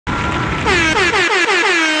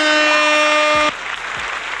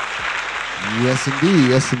Yes, indeed.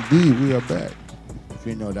 Yes, indeed. We are back. If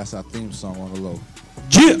you know, that's our theme song on the low.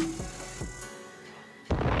 Yeah.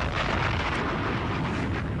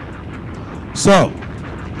 So,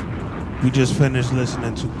 we just finished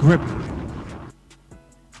listening to Grip.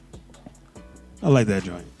 I like that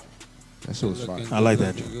joint. That shit was fun. I like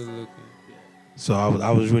that joint. So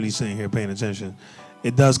I was really sitting here paying attention.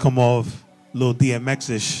 It does come off a little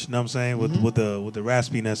DMX-ish, you know what I'm saying, with the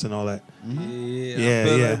raspiness and all that. Yeah, I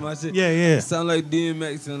feel like my shit. Yeah. It sound like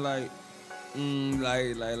DMX and like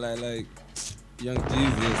Young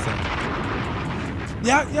Jeezy or something.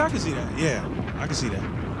 Yeah, I can see that. Yeah, I can see that.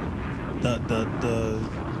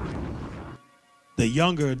 The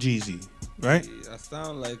younger Jeezy, right? Yeah, I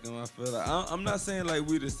sound like him. I feel like I'm not saying like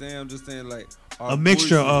we the same. I'm just saying like a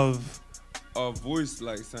mixture of our voice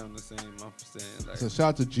like sound the same. I'm saying like. So shout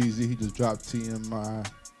out to Jeezy. He just dropped TMI.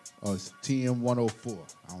 Oh, it's TM 104.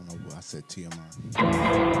 I don't know what I said. TMI.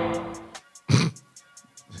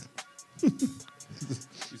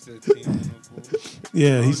 You said TM 104.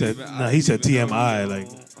 Yeah, he said. He said TMI. Like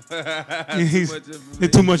he's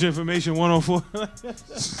too much information. 104.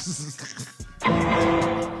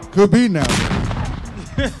 Could be now.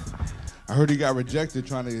 I heard he got rejected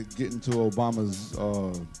trying to get into Obama's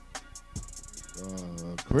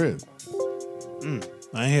crib.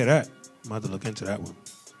 I ain't hear that. I'm about to look into that one.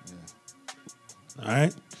 Yeah. All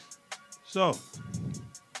right. So,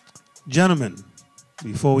 gentlemen,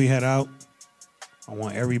 before we head out, I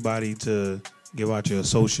want everybody to give out your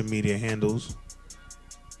social media handles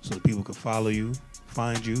so that people can follow you,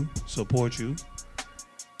 find you, support you.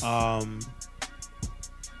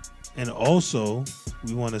 And also,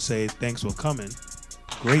 we want to say thanks for coming.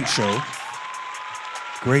 Great show.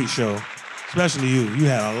 Great show. Especially you. You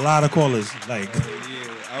had a lot of callers. Like,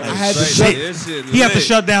 I had to shut. He had to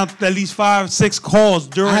shut down at least 5-6 calls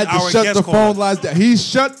during our guest call. I had to shut the phone lines down. He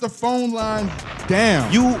shut the phone line down.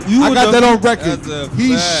 I got that on record.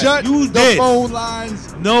 He shut the phone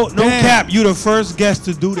lines. No cap. You the first guest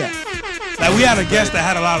to do that. Like, we had a guest that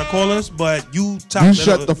had a lot of callers, but you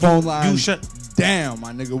shut the phone line. You shut down,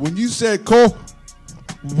 my nigga. When you said call,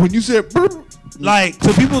 when you said like,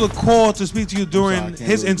 for people to call to speak to you during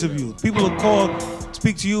his interview, people to call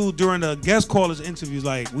speak to you during the guest callers interviews,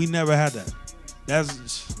 like, we never had that.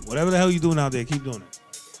 That's whatever the hell you doing out there, keep doing it.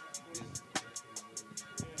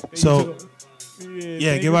 So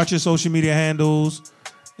yeah, give out your social media handles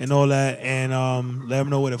and all that, and let them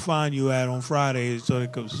know where to find you at on Fridays so they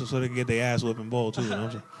can get their ass whipping ball too. You know what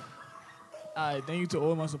I'm saying? All right, thank you to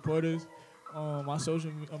all my supporters. My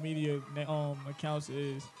social media accounts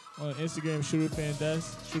is on Instagram,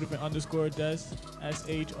 shooterfandes, shooterfan_des,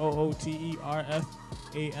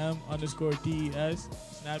 SHOOTERFAM_DES,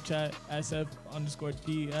 Snapchat,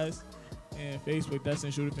 SF_DES, and Facebook, that's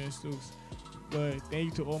in Shooterfan Stooks. But thank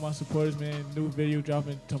you to all my supporters, man. New video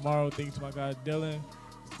dropping tomorrow. Thank you to my guy Dylan.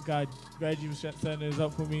 God, Reggie was setting this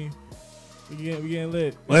up for me. We getting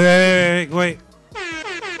lit. Wait.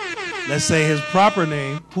 Let's say his proper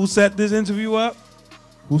name. Who set this interview up?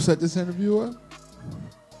 Who set this interview up?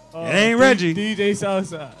 It ain't Reggie. DJ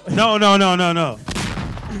Southside. No.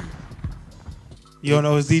 You don't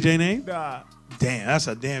know his DJ name? Nah. Damn, that's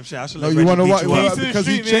a damn shit. I should let you Reggie wanna beat you up. Because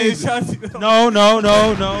he changed it. No.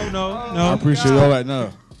 I appreciate all that. No.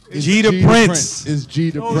 G the Prince. It's G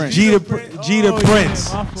the Prince. G the Prince.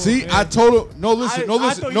 Fault, see, man. I told him. No, listen.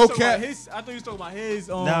 No cap. I thought you was talking about his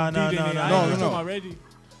No. talking about Reggie.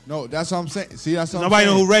 No, that's what I'm saying. See, that's what Nobody I'm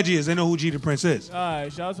saying. know who Reggie is. They know who G the Prince is. All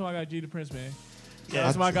right, shout out to my guy G the Prince, man. Yeah,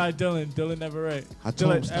 that's my guy Dylan. Dylan never right. I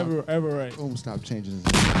told him Dylan ever right. Boom, stop changing his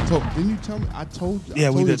name. Didn't you tell me? I told you. Yeah,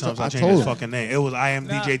 we did tell him. I changed his fucking name. It was I am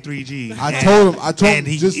DJ 3G. I told him. And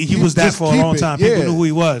he was that for a long time. People knew who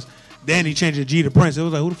he was. Then he changed it to G the Prince. It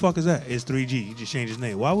was like, who the fuck is that? It's 3G. He just changed his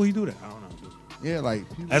name. Why would he do that? I don't know. Yeah, like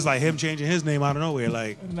that's like him changing his name out of nowhere.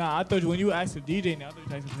 Like, nah, I thought when you asked the DJ name, I thought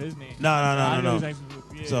you asked his name. No.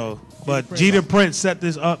 So, but G the Prince set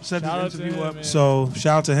this up, set this interview up. Man. So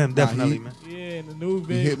shout out to him, definitely, man. Yeah, and the new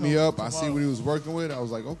video. He hit me up. I see what he was working with. I was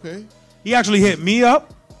like, okay. He actually hit me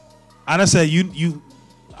up. And I said,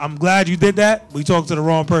 I'm glad you did that. We talked to the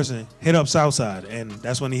wrong person. Hit up Southside, and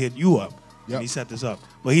that's when he hit you up. Yep. And he set this up.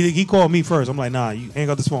 But he called me first. I'm like, nah, you ain't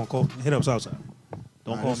got this phone. Hit up Southside.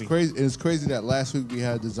 Don't call me. It's crazy that last week we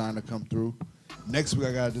had a designer come through. Next week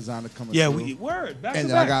I got a designer coming through. Yeah, word. Back and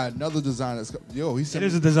to then back. I got another designer. Yo, he said it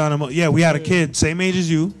is a designer. Yeah, we had a kid, same age as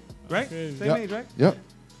you, right? Same age, right? Yep.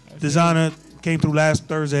 Designer came through last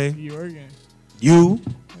Thursday. You.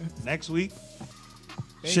 Next week.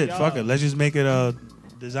 Shit, fuck it. Let's just make it a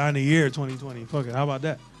designer year 2020. Fuck it. How about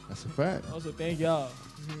that? That's a fact. Also, thank y'all.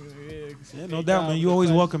 Yeah, no doubt, man. You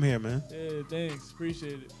always welcome here, man. Yeah, thanks.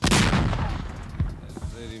 Appreciate it.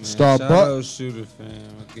 Starrbuckz. Shout out Shooter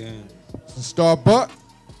fam again. Starrbuckz.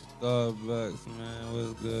 Starrbuckz, man.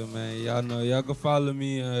 What's good, man? Y'all know y'all can follow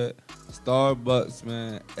me at Starrbuckz,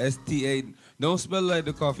 man. STA. Don't spell it like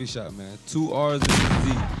the coffee shop, man. 2 R's and a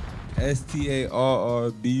Z. STARRBUCKZ,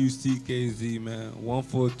 man.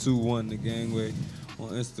 1421 the gangway on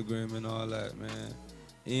Instagram and all that, man.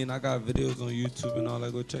 And I got videos on YouTube and all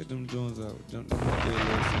that. Go check them Jones out.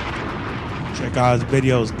 Check out his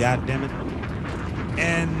videos, goddammit.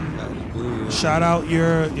 And shout out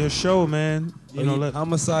your show, man. You know,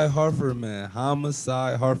 Homicide Hartford, man.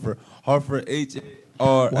 Homicide Hartford. Hartford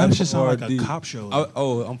H-A-R-F-O-R-D. Why does it sound like a cop show?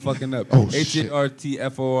 I'm fucking up.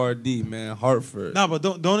 H-A-R-T-F-O-R-D, man. Hartford. No, but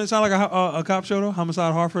don't it sound like a cop show though?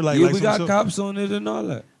 Homicide Hartford, like yeah, like we got cops on it and all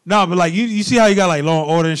that. No, but like you see how you got like Law and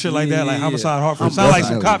Order and shit like that, like Homicide Hartford. It sound like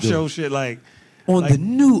some cop show shit, like on the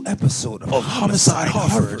new episode of Homicide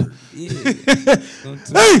Hartford.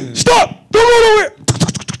 Hey, stop! Don't run over here!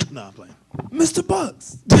 Nah, I'm playing. Mr.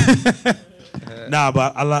 Bucks. Nah,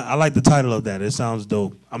 but I like the title of that. It sounds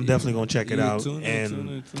dope. I'm definitely gonna check it out,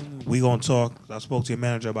 and we gonna talk. I spoke to your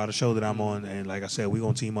manager about a show that I'm on, and like I said, we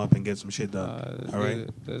gonna team up and get some shit done. All right,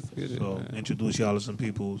 let's get it. So introduce y'all to some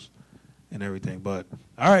peoples and everything. But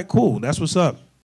all right, cool. That's what's up.